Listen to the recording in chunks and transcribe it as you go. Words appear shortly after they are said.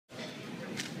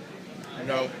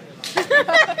No.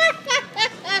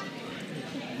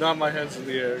 Not my hands in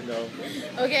the air, no.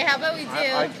 Okay, how about we do...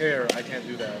 I care. I can't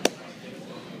do that.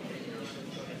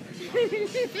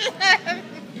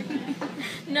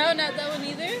 No, not that one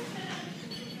either.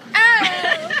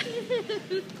 Ow!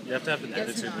 You have to have an Guess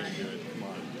attitude when not. you do it. Come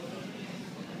on.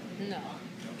 No.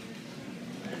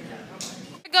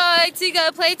 We're going to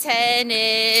go play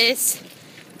tennis.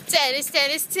 Tennis,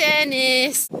 tennis,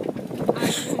 tennis.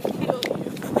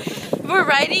 We're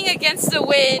riding against the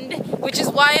wind, which is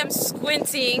why I'm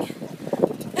squinting.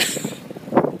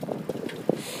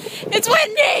 It's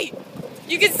windy!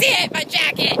 You can see it, my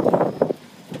jacket.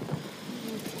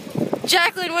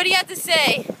 Jacqueline, what do you have to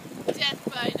say? Death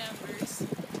by numbers.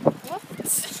 What?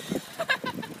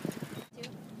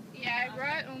 Yeah, I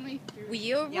brought only 3.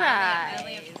 We arrived. I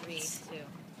only have 3 too.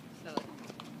 So more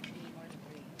than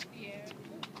 3. Yeah.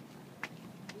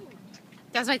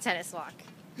 That's my tennis lock.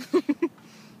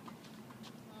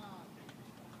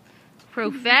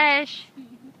 Profesh.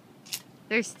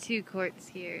 There's 2 courts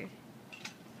here.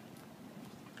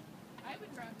 I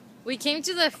would run. We came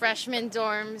to the freshman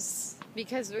dorms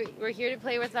because we're here to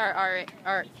play with our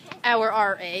RA.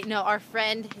 No, our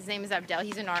friend. His name is Abdel.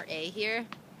 He's an RA here.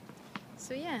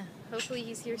 So yeah, hopefully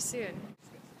he's here soon.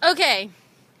 Okay,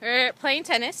 we're playing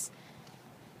tennis.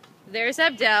 There's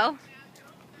Abdel.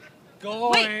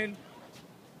 Going. Wait.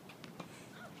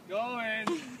 Going.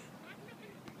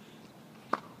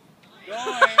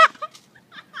 Going.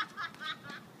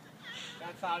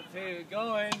 That's out too.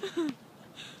 Going.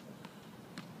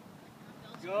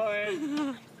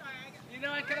 Going. You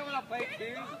know, I kind of want to play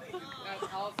too.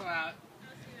 That's also out.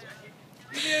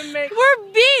 You didn't make.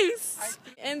 We're beasts,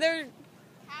 and they're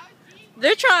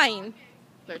trying.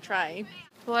 They're trying.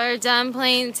 We're done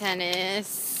playing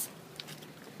tennis,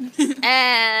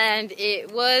 and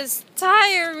it was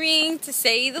tiring to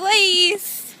say the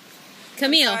least.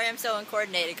 Camille, Sorry, I'm so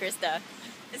uncoordinated, Krista.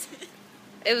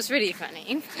 it was pretty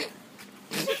funny.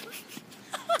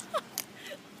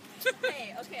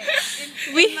 Hey, okay.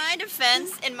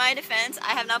 In my defense,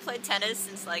 I have not played tennis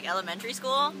since like elementary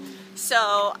school,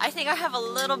 so I think I have a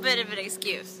little bit of an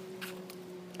excuse.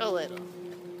 A little.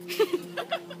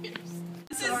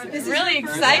 This is really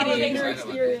exciting. You got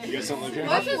something here?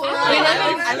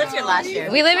 I lived here last year.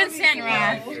 We live in San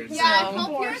Rafael.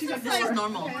 This is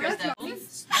normal, Krista.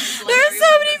 There are so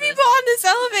many people on this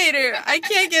elevator. I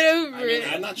can't get over it.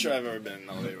 I'm not sure I've ever been in an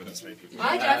elevator with this many people.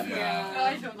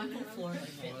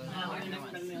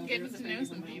 Getting to know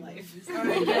some people.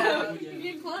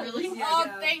 Really? Oh,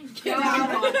 thank you.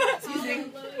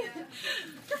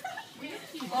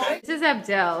 This is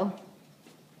Abdel.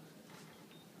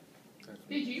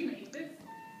 Did you make this?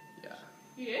 Yeah.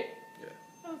 You did? Yeah.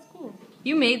 Oh, that's cool.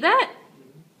 You made that?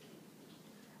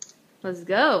 Let's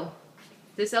go.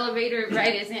 This elevator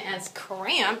ride isn't as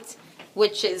cramped,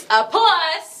 which is a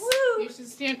plus. Woo!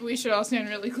 We should all stand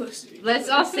really close to you. Let's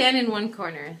all stand in one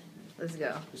corner. Let's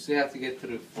go. We still have to get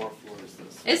through 4 floors.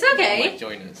 It's okay.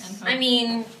 Join us. I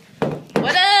mean,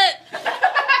 what up?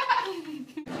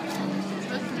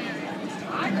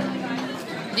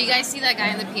 Do you guys see that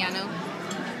guy on the piano?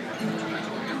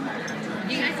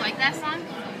 Do you guys like that song?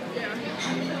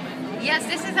 Yeah. Yes,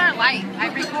 this is our life. I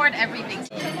record everything.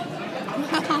 She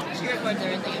records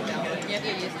everything in Bell. You have to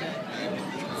get used to it.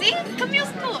 See?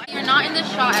 Camille's cool. You're not in the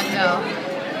shot, though.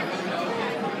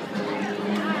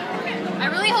 I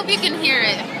really hope you can hear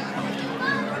it.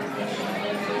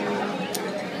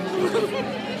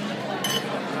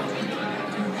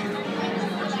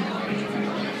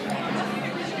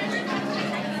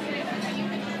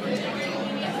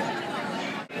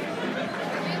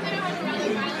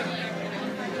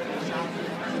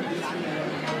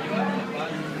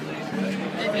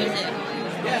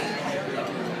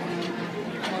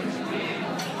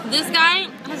 This guy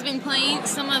has been playing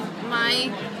some of my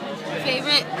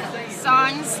favorite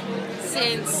songs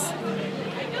since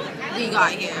we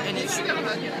got here, and it's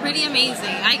pretty amazing.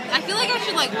 I feel like I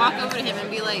should like walk over to him and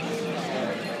be like,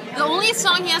 the only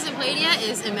song he hasn't played yet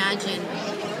is Imagine.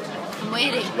 I'm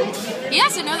waiting. He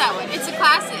has to know that one. It's a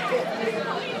classic.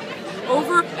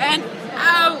 Over and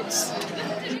out.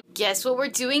 Guess what we're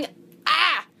doing?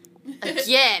 Ah!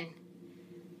 Again.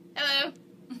 Hello.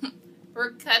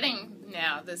 We're cutting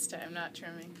now this time, not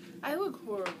trimming. I look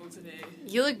horrible today.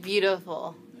 You look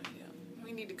beautiful. Yeah.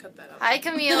 We need to cut that out. Hi,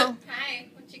 Camille. Hi,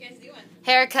 what you guys doing?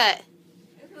 Haircut.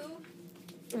 Woohoo.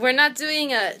 We're not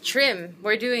doing a trim.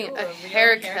 We're doing a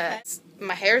haircut.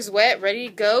 My hair's wet, ready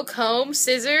to go. Comb,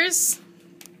 scissors.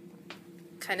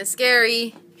 Kind of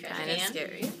scary. Kind of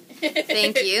scary.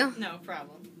 Thank you. No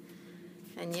problem.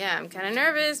 And yeah, I'm kind of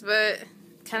nervous, but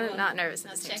kind of not nervous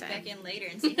at I'll the same check time. back in later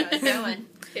and see how it's going.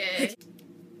 Okay.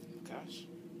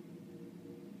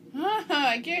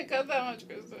 I can't cut that much,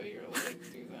 Krista. You're like,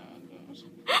 do that much.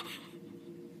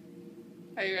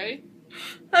 Are you ready?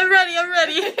 I'm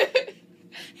ready.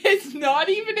 It's not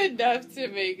even enough to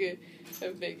make it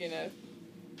big enough.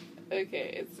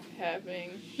 Okay, it's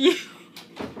happening. You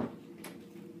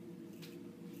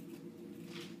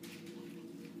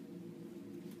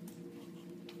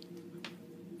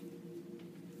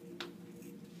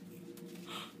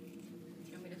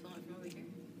want me to film it from over here?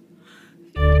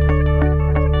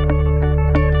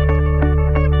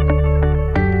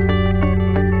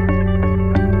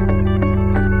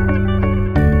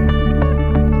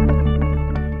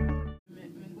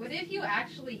 What if you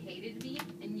actually hated me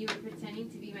and you were pretending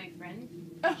to be my friend?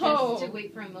 Just to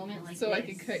wait for a moment like so this? I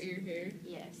could cut your hair.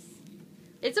 Yes.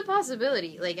 It's a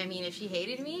possibility. Like, I mean, if she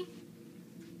hated me,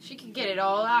 she could get it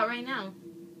all out right now.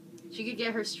 She could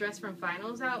get her stress from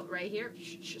finals out right here.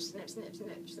 Snip, snip,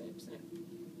 snip, snip, snip.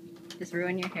 Just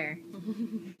ruin your hair.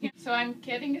 So I'm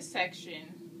getting a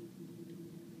section,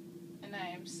 and I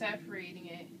am separating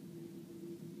it,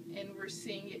 and we're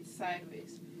seeing it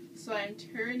sideways. So I'm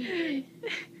turning it,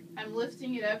 I'm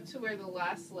lifting it up to where the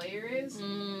last layer is,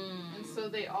 and so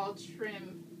they all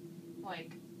trim,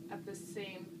 like, at the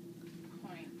same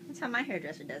point. That's how my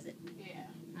hairdresser does it. Yeah.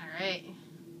 Alright.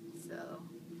 So,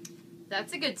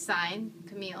 that's a good sign,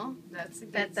 Camille. That's a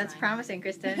good That's sign. promising,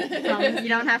 Krista. You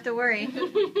don't have to worry.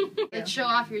 Let's show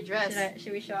off your dress.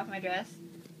 Should we show off my dress?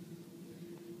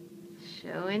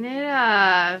 Showing it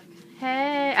up.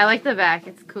 Hey, I like the back.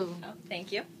 It's cool. Oh,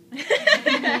 thank you.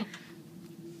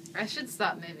 I should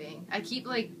stop moving. I keep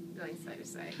like going side to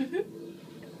side.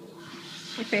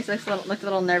 Your face looks a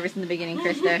little nervous in the beginning,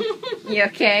 Krista. You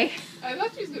okay? I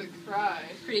thought she was gonna cry.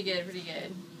 Pretty good, pretty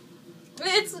good.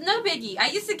 It's no biggie. I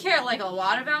used to care like a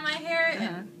lot about my hair,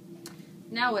 and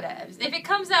now whatevs. If it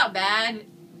comes out bad,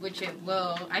 which it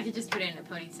will, I could just put it in a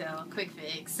ponytail. Quick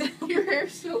fix. Your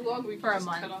hair's so long we For a just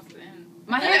month. cut off the end.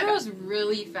 My hair grows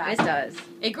really fast. It does.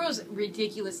 It grows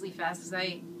ridiculously fast because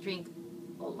I drink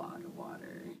a lot of water.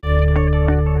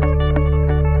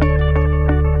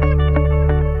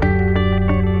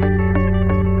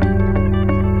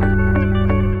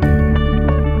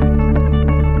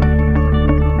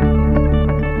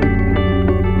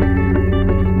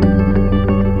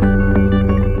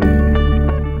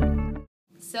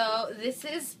 So this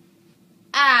is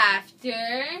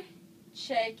after.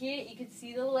 Check it. You can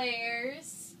see the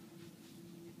layers.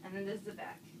 And then there's the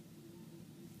back.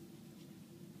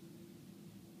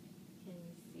 Can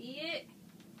you see it?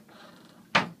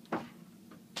 I'm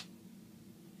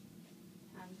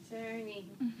turning.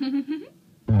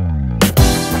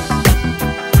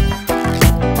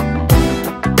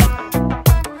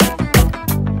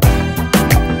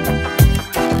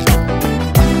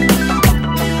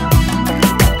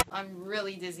 I'm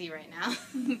really dizzy right now.